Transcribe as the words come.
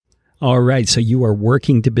All right, so you are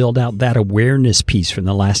working to build out that awareness piece from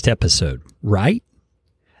the last episode, right?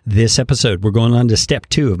 This episode, we're going on to step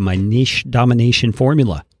 2 of my niche domination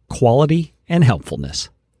formula, quality and helpfulness.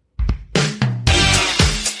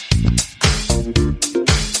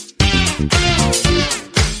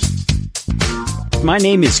 My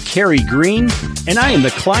name is Kerry Green, and I am the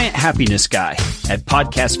client happiness guy at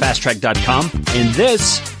podcastfasttrack.com, and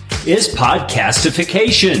this is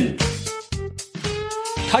Podcastification.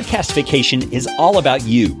 Podcastification is all about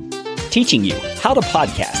you, teaching you how to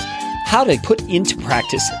podcast, how to put into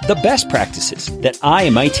practice the best practices that I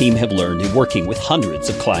and my team have learned in working with hundreds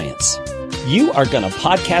of clients. You are going to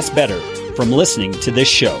podcast better from listening to this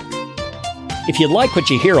show. If you like what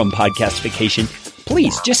you hear on Podcastification,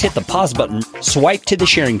 please just hit the pause button, swipe to the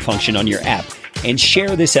sharing function on your app, and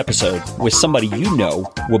share this episode with somebody you know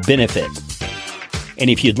will benefit. And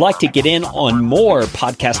if you'd like to get in on more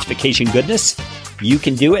Podcastification goodness, you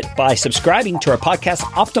can do it by subscribing to our Podcast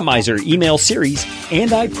Optimizer email series,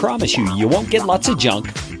 and I promise you, you won't get lots of junk.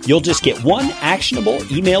 You'll just get one actionable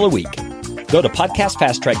email a week. Go to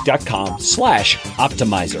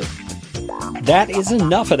podcastfasttrack.com/optimizer. That is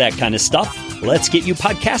enough of that kind of stuff. Let's get you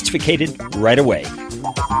podcastificated right away.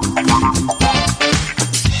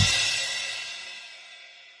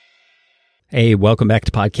 Hey, welcome back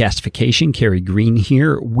to Podcastification. Kerry Green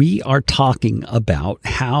here. We are talking about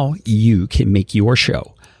how you can make your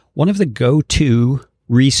show one of the go-to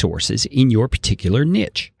resources in your particular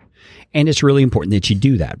niche. And it's really important that you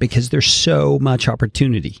do that because there's so much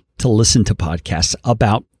opportunity to listen to podcasts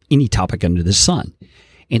about any topic under the sun.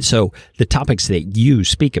 And so the topics that you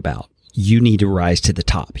speak about, you need to rise to the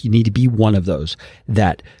top. You need to be one of those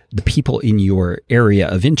that the people in your area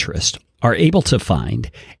of interest are able to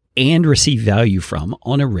find and receive value from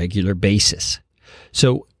on a regular basis.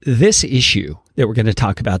 So this issue that we're going to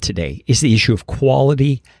talk about today is the issue of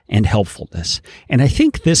quality and helpfulness. And I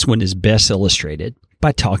think this one is best illustrated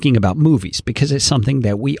by talking about movies because it's something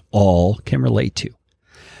that we all can relate to.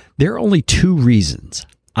 There are only 2 reasons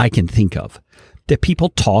I can think of that people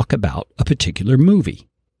talk about a particular movie.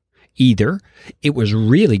 Either it was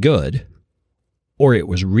really good or it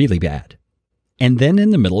was really bad. And then in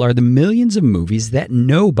the middle are the millions of movies that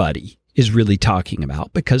nobody is really talking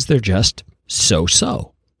about because they're just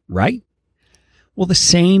so-so, right? Well, the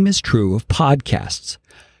same is true of podcasts.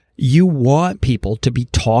 You want people to be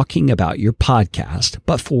talking about your podcast,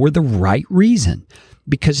 but for the right reason,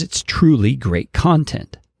 because it's truly great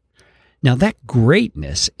content. Now, that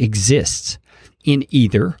greatness exists in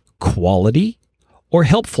either quality or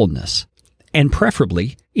helpfulness, and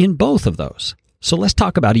preferably in both of those. So let's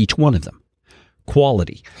talk about each one of them.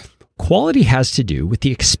 Quality. Quality has to do with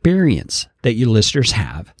the experience that your listeners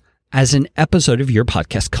have as an episode of your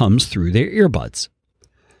podcast comes through their earbuds.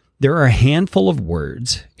 There are a handful of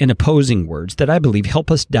words and opposing words that I believe help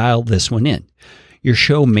us dial this one in. Your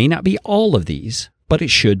show may not be all of these, but it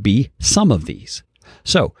should be some of these.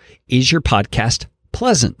 So, is your podcast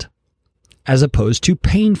pleasant as opposed to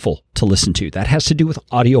painful to listen to? That has to do with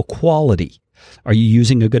audio quality. Are you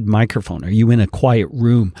using a good microphone? Are you in a quiet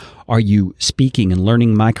room? Are you speaking and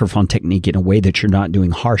learning microphone technique in a way that you're not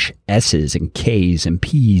doing harsh S's and K's and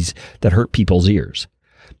P's that hurt people's ears?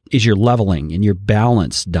 Is your leveling and your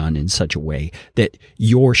balance done in such a way that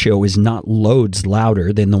your show is not loads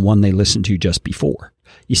louder than the one they listened to just before?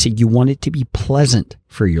 You see, you want it to be pleasant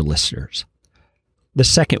for your listeners. The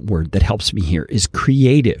second word that helps me here is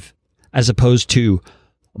creative, as opposed to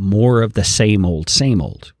more of the same old, same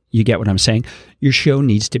old. You get what I'm saying? Your show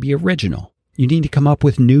needs to be original. You need to come up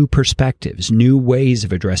with new perspectives, new ways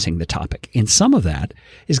of addressing the topic. And some of that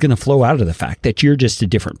is going to flow out of the fact that you're just a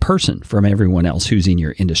different person from everyone else who's in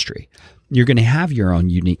your industry. You're going to have your own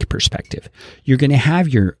unique perspective. You're going to have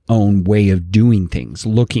your own way of doing things,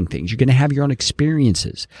 looking things. You're going to have your own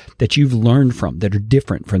experiences that you've learned from that are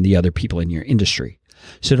different from the other people in your industry.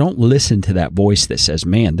 So don't listen to that voice that says,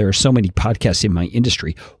 man, there are so many podcasts in my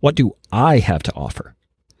industry. What do I have to offer?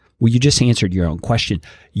 Well, you just answered your own question.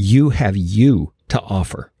 You have you to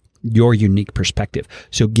offer, your unique perspective.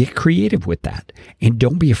 So get creative with that. And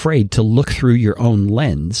don't be afraid to look through your own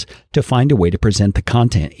lens to find a way to present the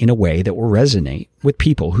content in a way that will resonate with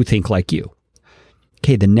people who think like you.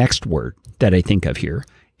 Okay, the next word that I think of here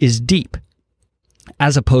is deep,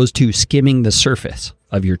 as opposed to skimming the surface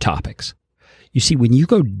of your topics. You see, when you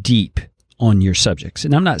go deep on your subjects,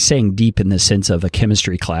 and I'm not saying deep in the sense of a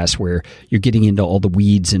chemistry class where you're getting into all the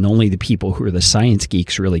weeds and only the people who are the science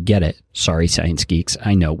geeks really get it. Sorry, science geeks.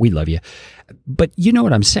 I know, we love you. But you know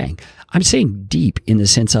what I'm saying. I'm saying deep in the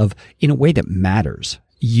sense of in a way that matters.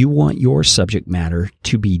 You want your subject matter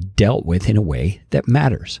to be dealt with in a way that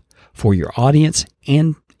matters for your audience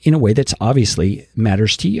and in a way that's obviously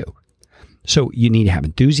matters to you. So you need to have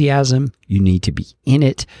enthusiasm. You need to be in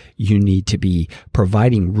it. You need to be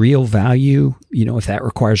providing real value. If that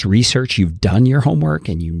requires research, you've done your homework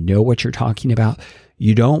and you know what you're talking about.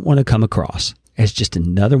 You don't want to come across as just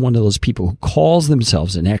another one of those people who calls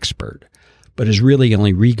themselves an expert, but is really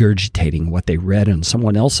only regurgitating what they read on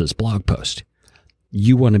someone else's blog post.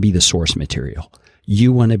 You want to be the source material.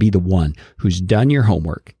 You want to be the one who's done your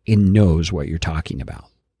homework and knows what you're talking about.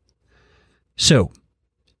 So,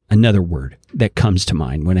 another word that comes to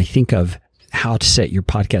mind when I think of how to set your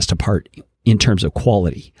podcast apart in terms of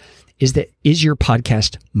quality is your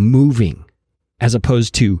podcast moving as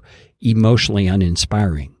opposed to emotionally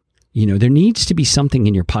uninspiring? There needs to be something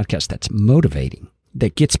in your podcast that's motivating,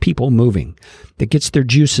 that gets people moving, that gets their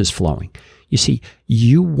juices flowing. You see,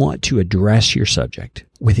 you want to address your subject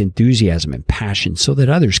with enthusiasm and passion so that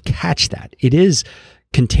others catch that. It is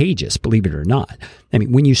contagious, believe it or not. I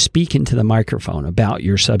mean, when you speak into the microphone about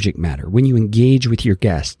your subject matter, when you engage with your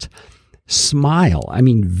guests, smile. I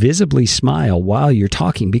mean, visibly smile while you're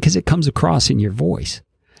talking because it comes across in your voice.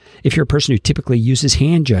 If you're a person who typically uses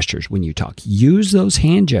hand gestures when you talk, use those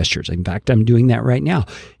hand gestures. In fact, I'm doing that right now.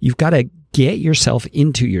 You've got to get yourself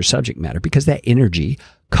into your subject matter because that energy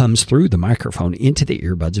comes through the microphone into the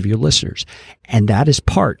earbuds of your listeners. And that is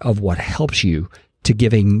part of what helps you to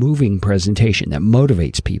give a moving presentation that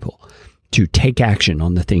motivates people to take action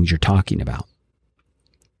on the things you're talking about.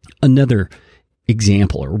 Another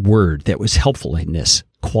example or word that was helpful in this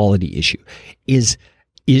quality issue is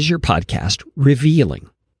your podcast revealing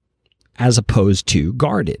as opposed to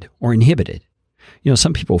guarded or inhibited?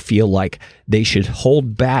 Some people feel like they should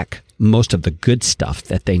hold back most of the good stuff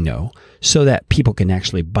that they know so that people can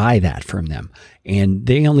actually buy that from them. And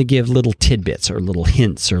they only give little tidbits or little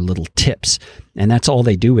hints or little tips. And that's all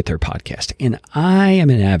they do with their podcast. And I am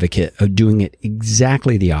an advocate of doing it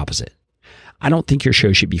exactly the opposite. I don't think your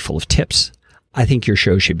show should be full of tips. I think your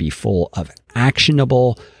show should be full of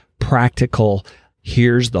actionable, practical,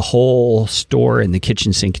 here's the whole store and the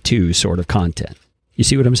kitchen sink too sort of content. You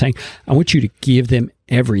see what I'm saying? I want you to give them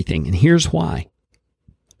everything. And here's why.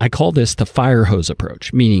 I call this the fire hose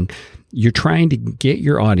approach, meaning you're trying to get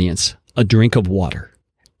your audience a drink of water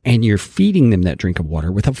and you're feeding them that drink of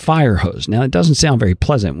water with a fire hose. Now, it doesn't sound very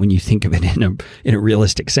pleasant when you think of it in a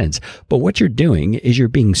realistic sense, but what you're doing is you're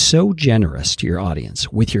being so generous to your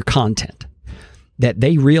audience with your content that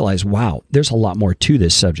they realize, wow, there's a lot more to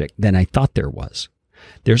this subject than I thought there was.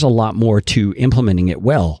 There's a lot more to implementing it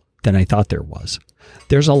well than I thought there was.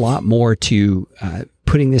 There's a lot more to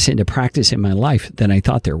putting this into practice in my life than I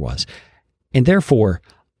thought there was. And therefore,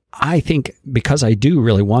 I think because I do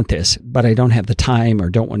really want this, but I don't have the time or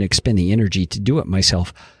don't want to expend the energy to do it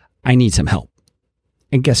myself, I need some help.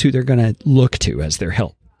 And guess who they're going to look to as their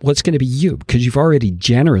help? Well, it's going to be you because you've already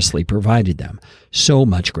generously provided them so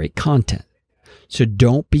much great content. So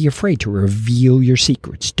don't be afraid to reveal your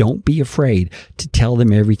secrets. Don't be afraid to tell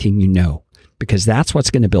them everything you know, because that's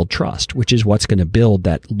what's going to build trust, which is what's going to build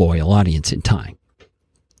that loyal audience in time.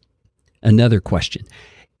 Another question,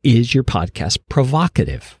 is your podcast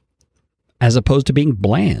provocative as opposed to being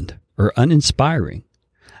bland or uninspiring?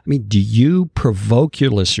 I mean, do you provoke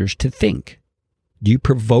your listeners to think? Do you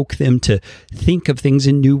provoke them to think of things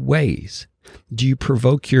in new ways? Do you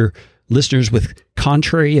provoke your listeners with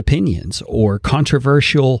contrary opinions or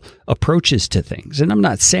controversial approaches to things? And I'm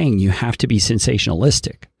not saying you have to be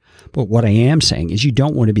sensationalistic, but what I am saying is you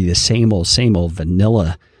don't want to be the same old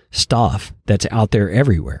vanilla stuff that's out there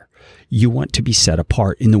everywhere. You want to be set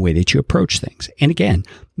apart in the way that you approach things. And again,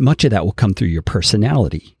 much of that will come through your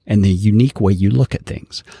personality and the unique way you look at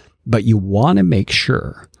things. But you want to make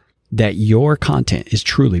sure that your content is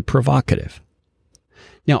truly provocative.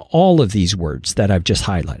 Now, all of these words that I've just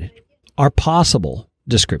highlighted are possible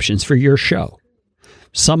descriptions for your show.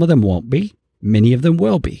 Some of them won't be. Many of them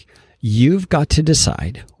will be. You've got to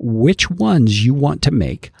decide which ones you want to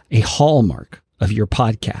make a hallmark of your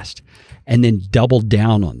podcast and then double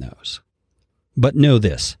down on those. But know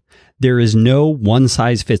this, there is no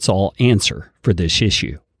one-size-fits-all answer for this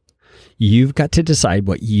issue. You've got to decide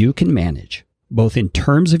what you can manage, both in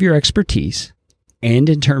terms of your expertise and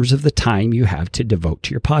in terms of the time you have to devote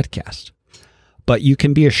to your podcast. But you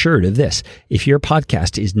can be assured of this. If your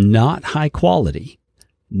podcast is not high quality,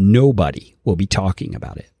 nobody will be talking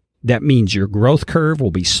about it. That means your growth curve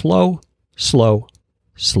will be slow,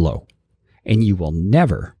 and you will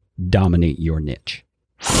never dominate your niche.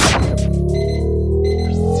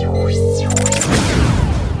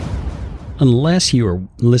 Unless you are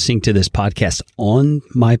listening to this podcast on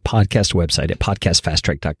my podcast website at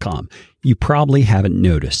podcastfasttrack.com, you probably haven't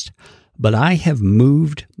noticed, but I have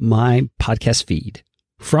moved my podcast feed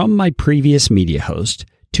from my previous media host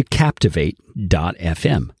to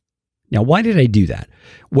Captivate.fm. Now, why did I do that?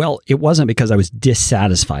 Well, it wasn't because I was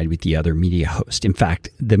dissatisfied with the other media host. In fact,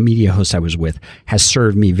 the media host I was with has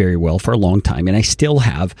served me very well for a long time, and I still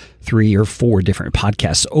have 3 or 4 different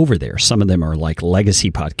podcasts over there. Some of them are like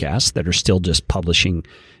legacy podcasts that are still just publishing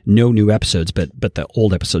no new episodes, but the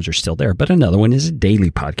old episodes are still there. But another one is a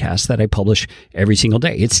daily podcast that I publish every single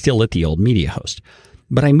day. It's still at the old media host.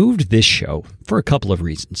 But I moved this show for a couple of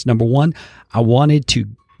reasons. Number one, I wanted to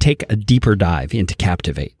take a deeper dive into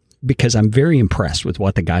Captivate, because I'm very impressed with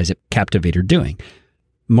what the guys at Captivate are doing.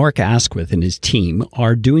 Mark Asquith and his team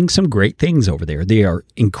are doing some great things over there. They are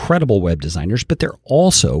incredible web designers, but they're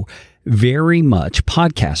also very much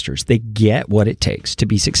podcasters. They get what it takes to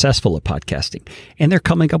be successful at podcasting, and they're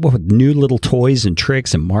coming up with new little toys and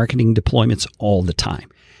tricks and marketing deployments all the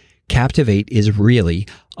time. Captivate is really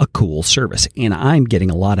a cool service, and I'm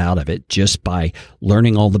getting a lot out of it just by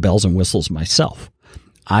learning all the bells and whistles myself.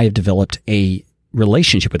 I have developed a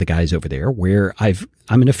relationship with the guys over there where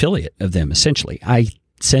I'm an affiliate of them, essentially. I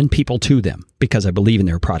send people to them because I believe in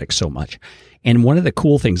their product so much. And one of the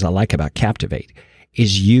cool things I like about Captivate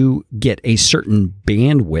is you get a certain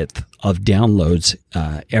bandwidth of downloads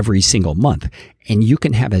every single month, and you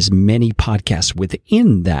can have as many podcasts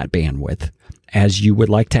within that bandwidth as you would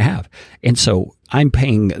like to have. And so I'm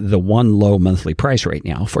paying the one low monthly price right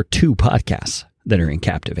now for 2 podcasts that are in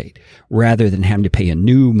Captivate, rather than having to pay a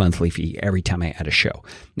new monthly fee every time I add a show.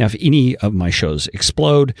 Now, if any of my shows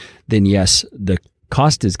explode, then yes, the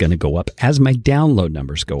cost is going to go up as my download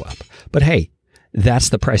numbers go up. But hey, that's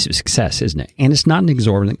the price of success, isn't it? And it's not an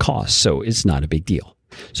exorbitant cost, so it's not a big deal.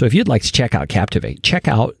 So if you'd like to check out Captivate, check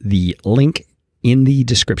out the link in the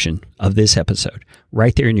description of this episode,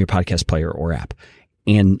 right there in your podcast player or app,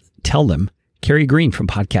 and tell them Kerry Green from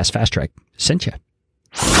Podcast Fast Track sent you.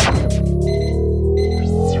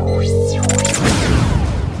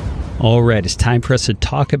 All right, it's time for us to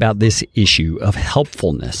talk about this issue of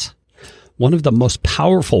helpfulness. One of the most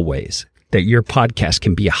powerful ways that your podcast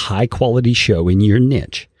can be a high-quality show in your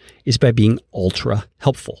niche is by being ultra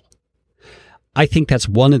helpful. I think that's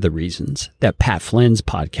one of the reasons that Pat Flynn's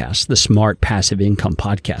podcast, the Smart Passive Income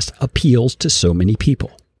Podcast, appeals to so many people.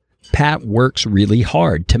 Pat works really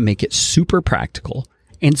hard to make it super practical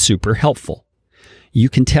and super helpful. You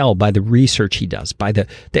can tell by the research he does, by the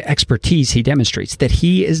expertise he demonstrates, that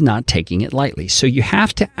he is not taking it lightly. So you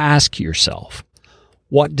have to ask yourself,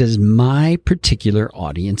 what does my particular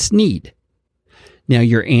audience need? Now,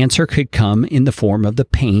 your answer could come in the form of the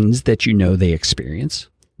pains that you know they experience,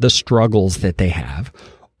 the struggles that they have,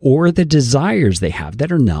 or the desires they have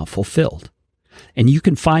that are not fulfilled. And you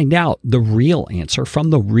can find out the real answer from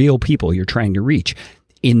the real people you're trying to reach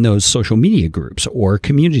in those social media groups or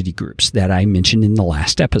community groups that I mentioned in the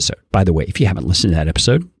last episode. By the way, if you haven't listened to that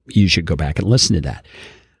episode, you should go back and listen to that.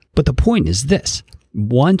 But the point is this: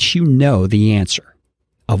 once you know the answer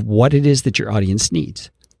of what it is that your audience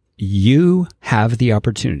needs, you have the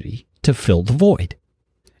opportunity to fill the void.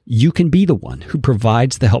 You can be the one who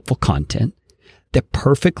provides the helpful content that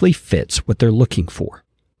perfectly fits what they're looking for.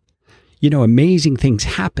 You know, amazing things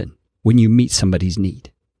happen when you meet somebody's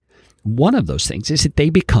need. One of those things is that they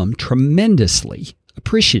become tremendously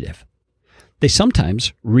appreciative. They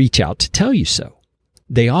sometimes reach out to tell you so.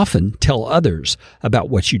 They often tell others about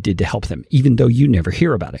what you did to help them, even though you never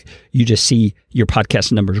hear about it. You just see your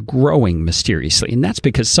podcast numbers growing mysteriously, and that's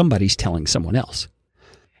because somebody's telling someone else.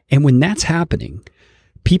 And when that's happening,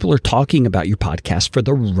 people are talking about your podcast for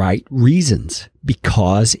the right reasons,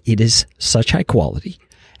 because it is such high quality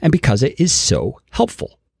and because it is so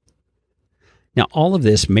helpful. Now, all of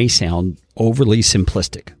this may sound overly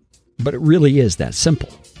simplistic, but it really is that simple.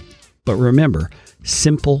 But remember,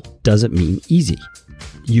 simple doesn't mean easy.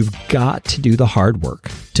 You've got to do the hard work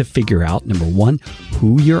to figure out, number one,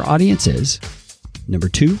 who your audience is, number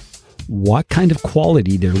two, what kind of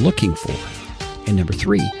quality they're looking for, and number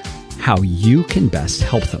three, how you can best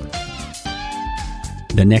help them.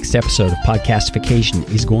 The next episode of Podcastification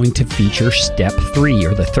is going to feature step 3,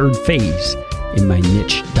 or the third phase in my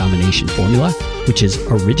niche domination formula, which is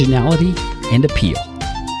originality and appeal.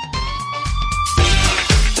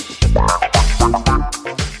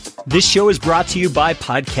 This show is brought to you by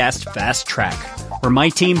Podcast Fast Track, where my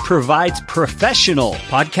team provides professional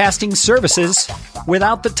podcasting services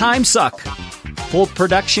without the time suck. Full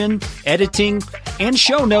production, editing, and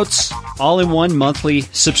show notes, all in one monthly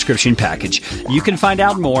subscription package. You can find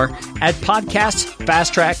out more at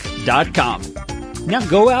podcastfasttrack.com. Now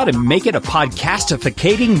go out and make it a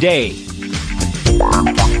podcastificating day.